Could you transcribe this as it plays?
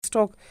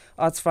Talk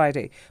Arts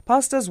Friday.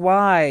 Pastors'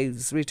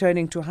 Wives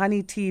returning to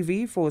Honey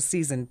TV for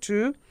Season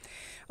 2.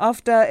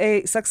 After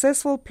a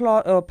successful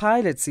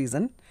pilot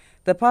season,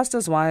 the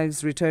Pastors'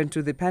 Wives return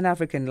to the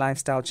Pan-African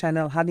lifestyle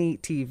channel Honey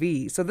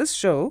TV. So this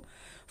show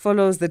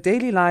follows the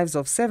daily lives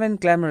of 7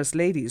 glamorous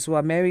ladies who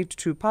are married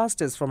to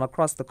pastors from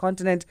across the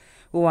continent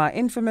who are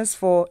infamous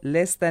for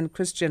less than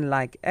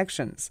Christian-like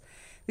actions.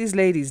 These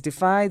ladies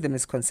defy the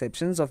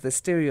misconceptions of the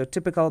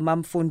stereotypical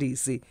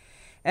MaMfundisi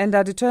and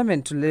are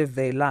determined to live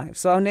their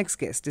lives. So our next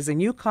guest is a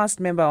new cast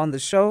member on the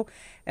show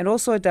and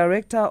also a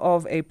director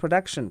of a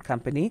production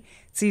company.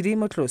 Tshidi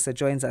Motlhose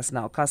joins us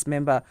now, cast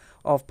member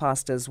of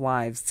Pastors'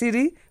 Wives.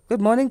 Tshidi,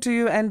 good morning to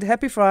you and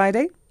happy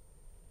Friday.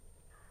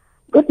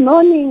 Good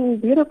morning,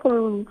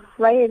 beautiful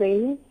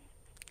Friday.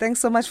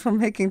 Thanks so much for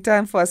making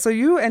time for us. So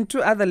you and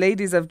 2 other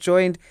ladies have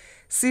joined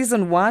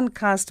Season 1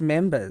 cast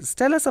members.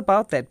 Tell us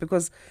about that,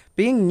 because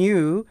being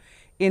new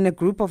in a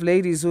group of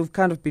ladies who've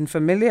kind of been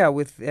familiar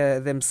with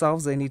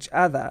themselves and each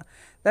other,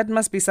 that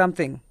must be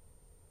something.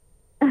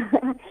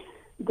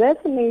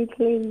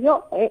 Definitely.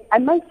 I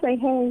must say,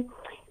 hey,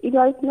 it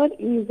was not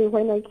easy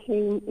when I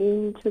came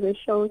into the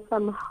show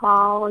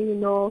somehow,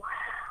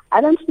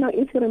 I don't know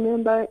if you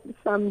remember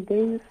some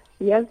days,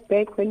 years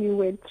back, when you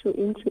went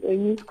into a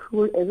new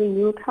school as a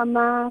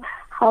newcomer,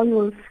 how you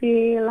will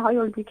feel, how you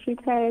will be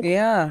treated.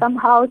 Yeah.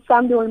 Somehow,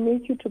 some they will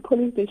make you to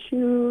polish the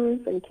shoes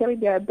and carry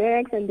their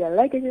bags and their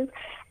luggages,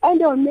 and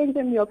they will make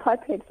them your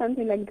puppet,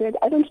 something like that.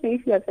 I don't know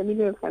if you are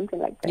familiar with something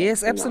like that.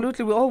 Yes,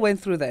 absolutely. We all went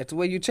through that,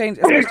 where you change,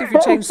 especially if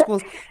you change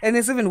schools, and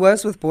it's even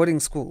worse with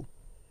boarding school.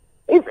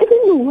 It's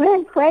even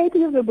worse, right?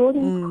 With the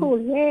boarding school.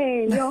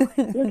 Yeah,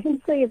 you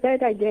can say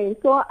that again.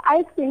 So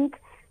I think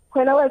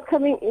when I was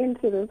coming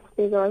into this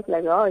space, I was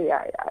like, oh,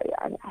 yeah.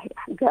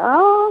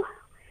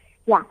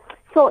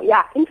 So,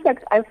 in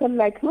fact, I felt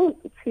like, no,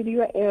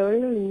 you are a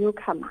real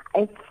newcomer.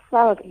 I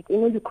felt it.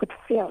 You could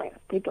feel it.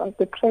 It was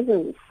the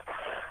presence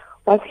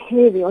was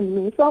heavy on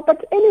me. So,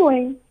 but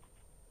anyway,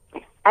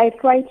 I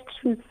tried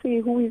to see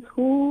who is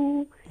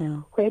who,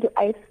 where do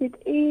I fit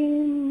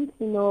in.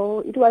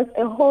 It was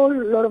a whole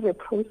lot of a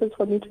process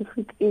for me to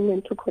fit in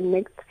and to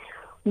connect.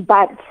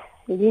 But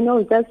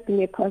just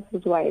being a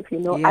pastor's wife,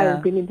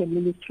 I've been in the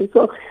ministry.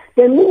 So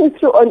the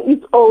ministry on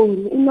its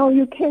own,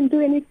 you can do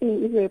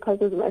anything if you're a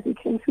pastor's wife. You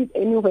can fit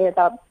anywhere.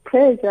 The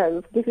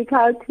pressures,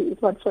 difficulties,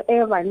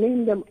 whatsoever,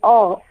 name them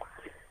all.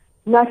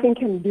 Nothing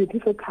can be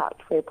difficult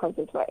for a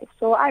pastor's wife.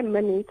 So I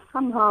managed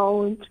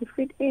somehow to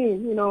fit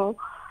in,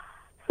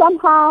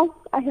 Somehow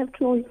I have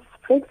to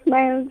fake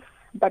smiles,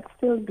 but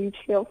still be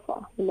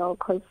cheerful,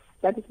 because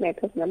that is my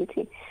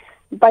personality.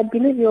 But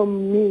believe you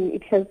me,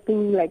 it has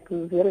been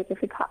very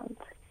difficult.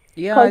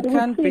 Yeah, it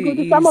can't be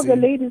easy. Some of the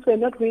ladies were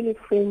not really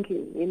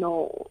friendly,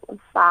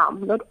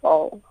 some, not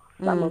all.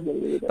 Some of the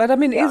ladies. But I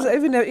mean,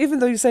 even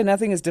though you say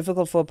nothing is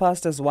difficult for a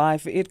pastor's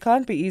wife, it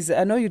can't be easy.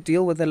 I know you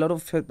deal with a lot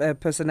of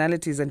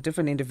personalities and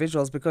different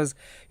individuals because,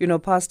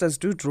 pastors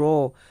do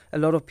draw a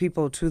lot of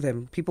people to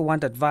them. People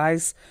want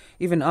advice,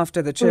 even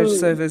after the church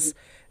service.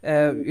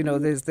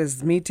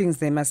 There's meetings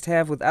they must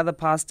have with other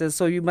pastors.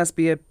 So you must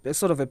be a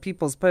sort of a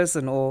people's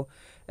person or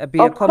be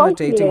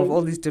accommodating of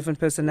all these different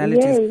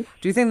personalities. Yes.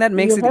 Do you think that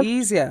makes it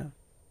easier?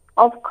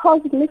 Of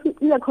course, it makes it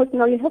easier because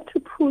now you have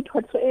to put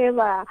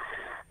whatsoever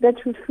that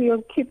you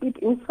feel, keep it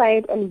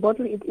inside and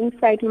bottle it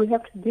inside. You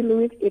have to deal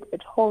with it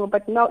at home.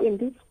 But now in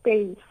this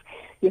space,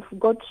 you've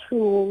got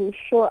to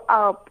show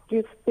up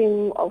this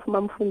thing of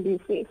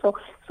MaMfundisi. So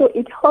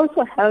it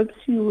also helps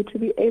you to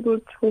be able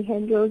to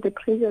handle the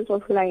pressures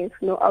of life,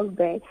 out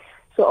there.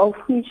 So of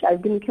which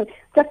I've been,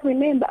 just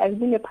remember,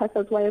 I've been a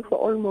pastor's wife for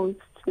almost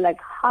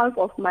half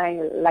of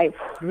my life.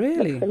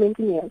 Really?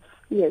 17 years,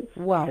 yes.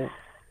 Wow.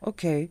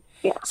 Okay.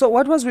 Yeah. So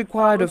what was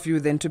required of you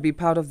then to be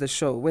part of the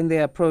show? When they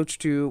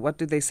approached you, what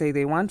did they say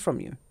they want from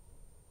you?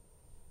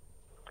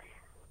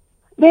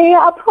 They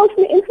approached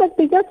me. In fact,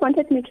 they just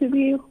wanted me to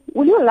be,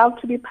 will you allow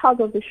to be part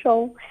of the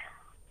show?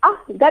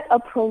 That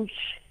approach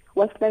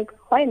was like,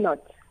 why not?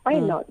 Why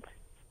not?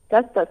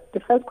 That's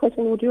the first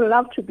question. Would you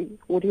love to be?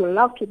 Would you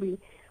love to be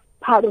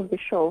part of the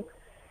show?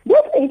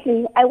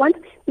 Definitely. I want,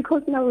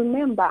 because now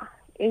remember,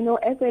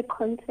 as a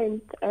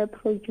content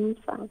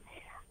producer,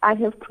 I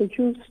have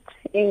produced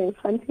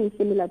something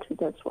similar to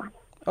this one.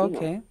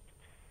 Okay.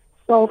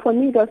 So for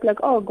me, it was like,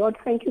 oh, God,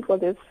 thank you for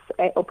this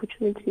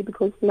opportunity,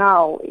 because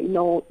now,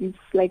 it's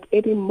like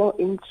adding more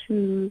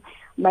into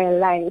my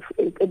life.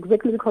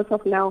 Exactly because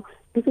of now,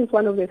 this is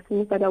one of the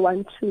things that I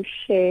want to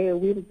share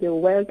with the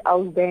world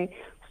out there.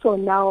 So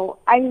now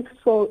I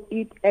saw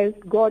it as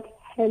God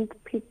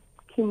handpicking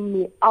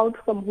me out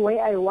from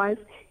where I was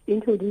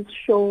into this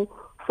show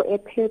for a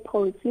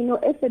purpose.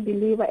 As a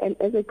believer and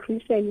as a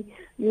Christian,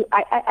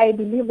 I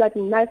believe that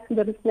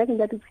there is nothing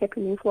that is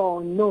happening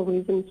for no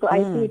reason. So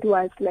I think it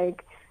was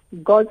like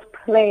God's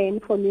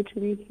plan for me to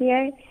be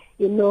here,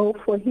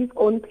 for His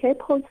own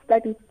purpose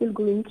that is still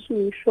going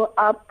to show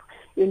up,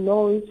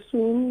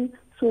 sooner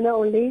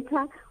or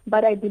later.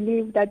 But I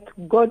believe that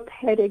God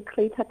had a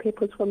greater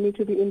purpose for me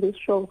to be in this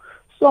show.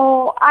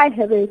 So I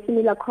have a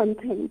similar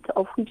content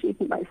of which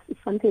it might be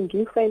something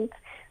different,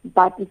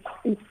 but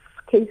it's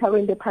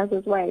catering the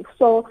pastor's wife.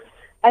 So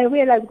I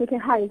realized, good,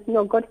 hi,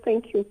 no, God,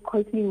 thank you,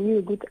 because He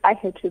knew, good, I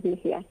had to be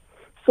here.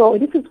 So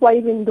this is why,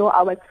 even though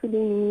I was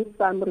feeling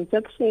some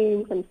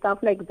rejections and stuff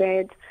like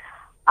that,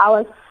 I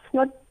was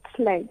not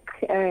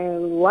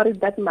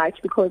worried that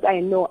much, because I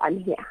know I'm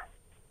here.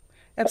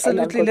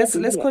 Absolutely.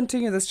 Let's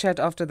continue this chat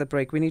after the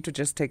break. We need to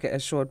just take a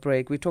short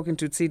break. We're talking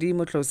to Tshidi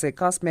Motlhose,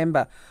 cast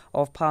member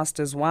of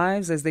Pastors'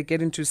 Wives, as they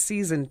get into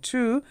season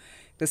 2.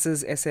 This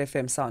is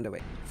SFM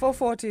Soundaway.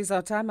 4:40 is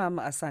our time. I'm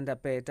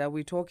Asanda Beda.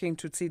 We're talking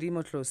to Tshidi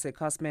Motlhose,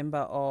 cast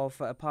member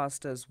of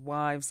Pastors'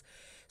 Wives.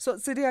 So,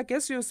 Tshidi, I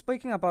guess you're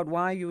speaking about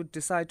why you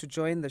decide to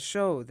join the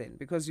show then,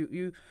 because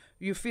you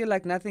feel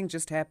like nothing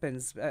just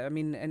happens.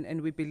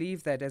 And we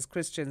believe that as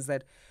Christians,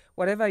 that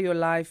whatever your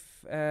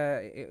life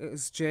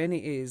journey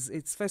is,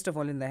 it's first of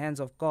all in the hands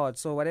of God.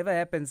 So whatever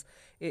happens,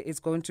 it's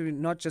going to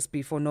not just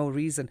be for no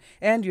reason.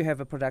 And you have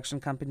a production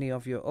company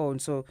of your own.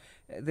 So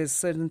there's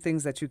certain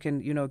things that you can,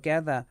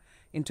 gather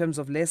in terms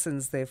of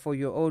lessons there for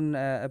your own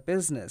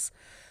business.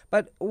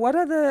 But what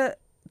are the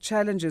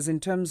challenges in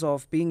terms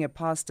of being a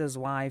pastor's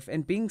wife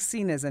and being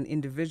seen as an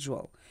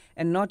individual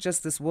and not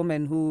just this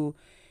woman who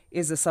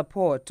is a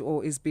support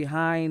or is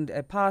behind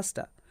a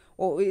pastor?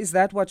 Or is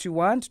that what you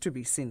want to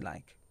be seen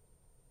like?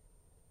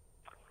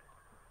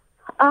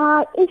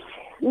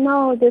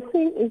 No, the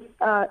thing is,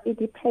 it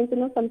depends.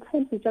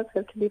 Sometimes you just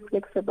have to be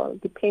flexible,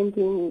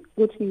 depending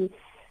what when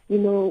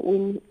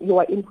you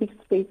are in which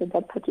space at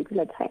that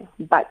particular time.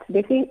 But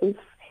the thing is,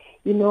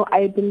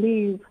 I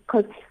believe,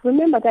 because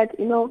remember that,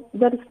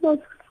 there is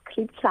no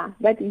scripture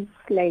that is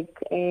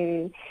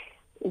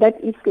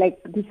like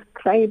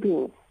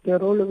describing the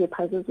role of a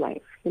pastor's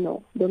wife.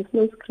 There is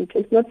no scripture.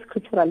 It's not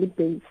scripturally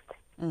based.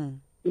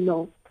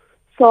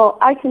 So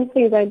I can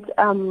say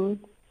that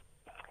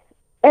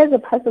as a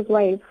pastor's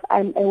wife,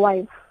 I'm a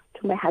wife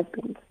to my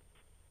husband.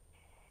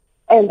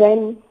 And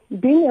then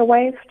being a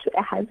wife to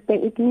a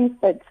husband, it means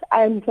that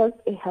I'm just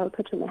a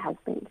helper to my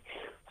husband.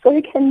 So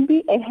you can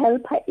be a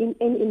helper in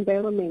any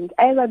environment,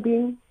 either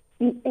being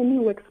in any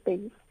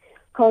workspace.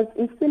 Because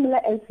it's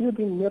similar as you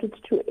being married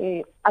to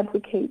an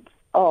advocate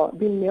or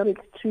being married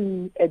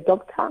to a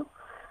doctor.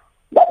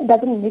 That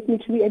doesn't make me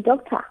to be a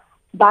doctor.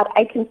 But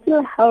I can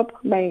still help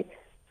my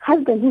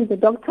husband, who is a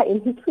doctor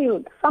in his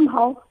field,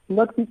 somehow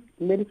not with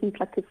medicine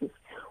practices.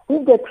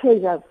 With the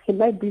pressures he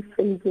might be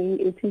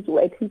facing at his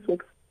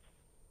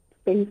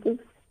workspaces,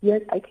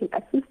 yes, I can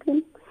assist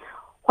him.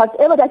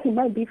 Whatever that he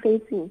might be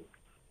facing,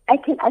 I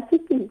can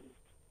assist him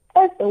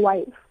as a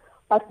wife,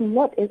 but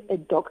not as a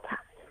doctor.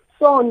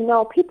 So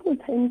now people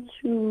tend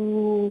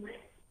to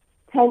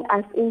turn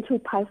us into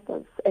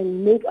pastors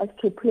and make us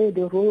to play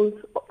the roles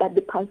that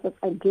the pastors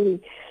are doing.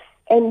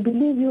 And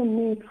believe you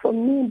me, for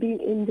me being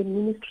in the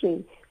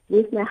ministry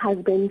with my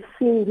husband,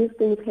 seeing these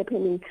things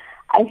happening,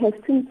 I have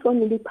seen so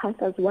many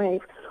pastors'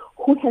 wives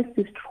who have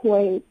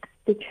destroyed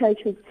the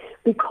churches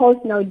because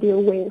now they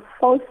were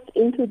forced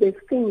into the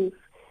things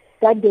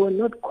that they were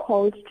not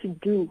called to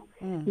do.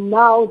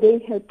 Now they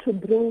had to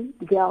bring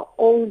their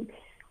own.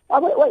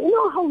 Well, you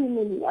know how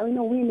women,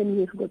 women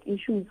have got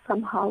issues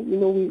somehow,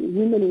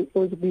 women will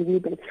always be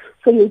women.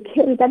 So you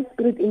carry that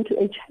spirit into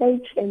a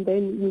church and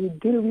then you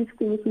deal with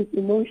things with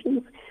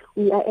emotions.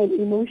 We are an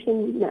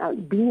emotional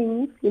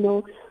beings,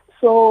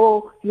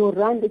 so you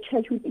run the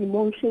church with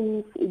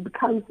emotions. It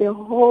becomes the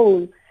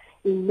whole,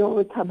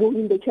 taboo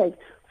in the church.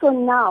 So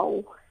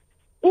now,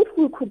 if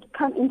we could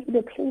come into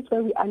the place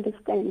where we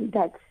understand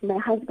that my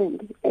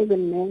husband, as a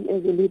man,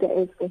 as a leader,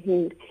 as a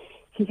head,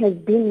 he has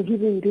been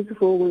given this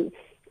role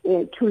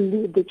to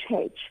lead the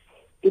church.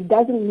 It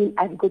doesn't mean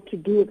I've got to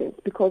do this,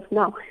 because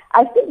now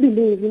I still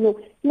believe,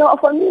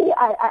 for me,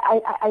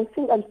 I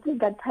think I'm still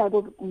that type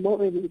of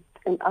moralist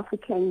and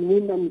African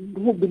woman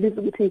who believes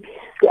that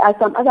there are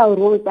some other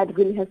roles that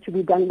really has to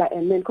be done by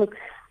a man, because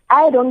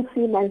I don't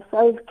see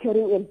myself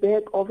carrying a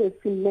bag of a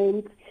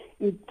cement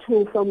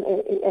from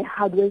a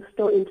hardware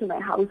store into my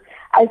house.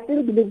 I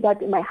still believe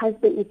that my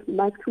husband is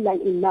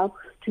masculine enough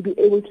to be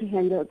able to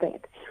handle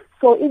that.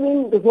 So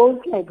even the roles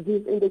like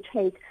this in the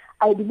church,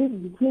 I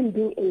believe him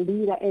being a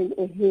leader and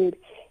a head,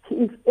 he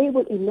is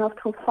able enough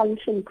to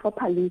function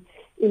properly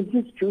in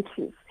his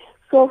duties.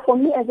 So for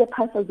me as a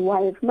pastor's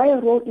wife, my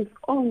role is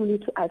only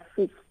to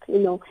assist,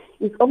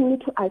 it's only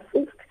to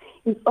assist,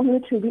 it's only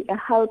to be a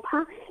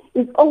helper,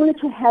 it's only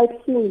to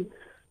help him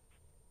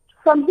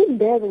from his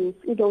burdens,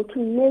 to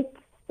make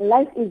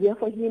life easier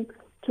for him,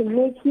 to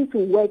make his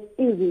work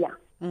easier.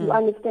 You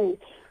understand?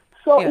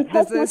 So it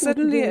has there's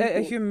certainly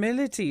a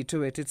humility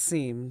to it, it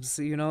seems.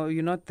 You're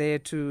not there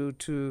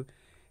to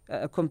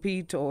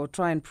compete or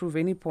try and prove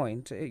any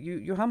point.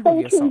 You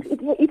humble yourself.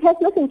 It has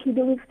nothing to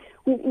do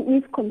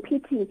with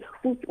competing.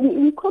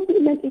 We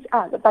complement each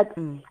other, but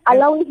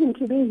allowing him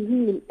to be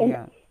him.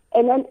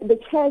 And then the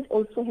church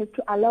also has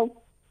to allow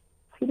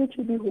Tshidi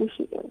to be who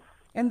she is.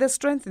 And there's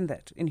strength in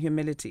that, in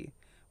humility,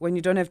 when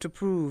you don't have to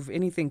prove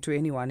anything to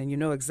anyone and you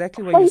know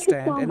exactly where you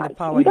stand and the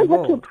power you hold. You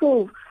don't have to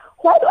prove.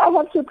 Why do I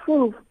have to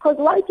prove? Because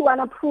once you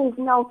want to prove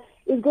now,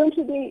 it's going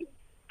to be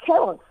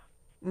chaos.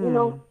 You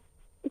know,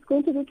 it's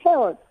going to be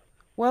chaos.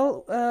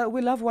 Well,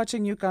 we love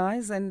watching you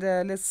guys, and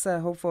let's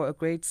hope for a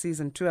great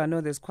season 2. I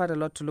know there's quite a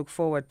lot to look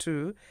forward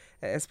to,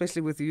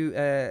 especially with you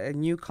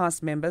new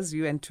cast members,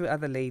 you and 2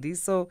 other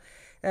ladies. So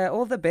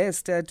all the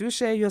best. Do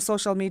share your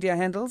social media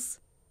handles.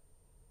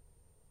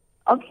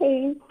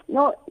 Okay.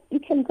 No, you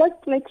can just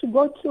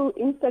go to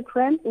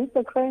Instagram.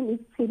 Instagram is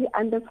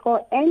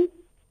Tshidi_N.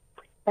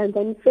 And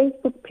then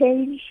Facebook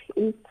page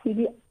is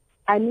Tshidi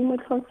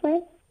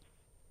Motlhose.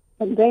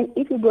 And then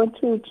if you go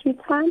to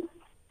Twitter,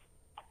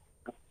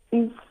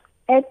 it's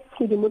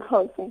 @Tshidi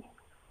Motlhose.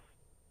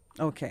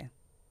 Okay.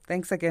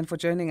 Thanks again for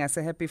joining us.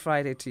 A happy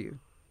Friday to you.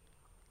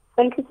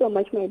 Thank you so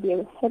much, my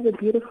dear. Have a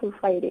beautiful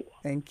Friday.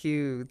 Thank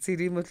you.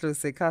 Tshidi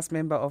Motlhose, cast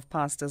member of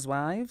Pastors'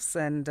 Wives.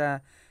 And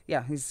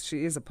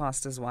she is a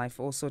pastor's wife,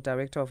 also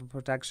director of a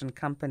production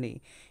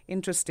company.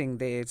 Interesting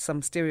there.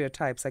 Some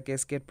stereotypes, I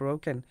guess, get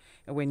broken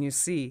when you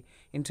see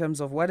in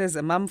terms of what is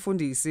a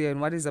MaMfundisi and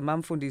what is a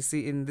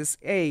MaMfundisi in this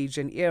age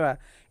and era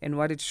and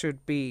what it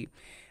should be.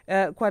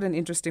 Quite an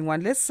interesting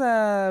one. Let's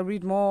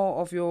read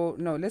more of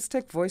let's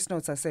take voice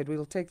notes. I said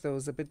we'll take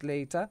those a bit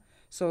later.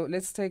 So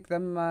let's take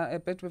them a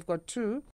bit. We've got 2.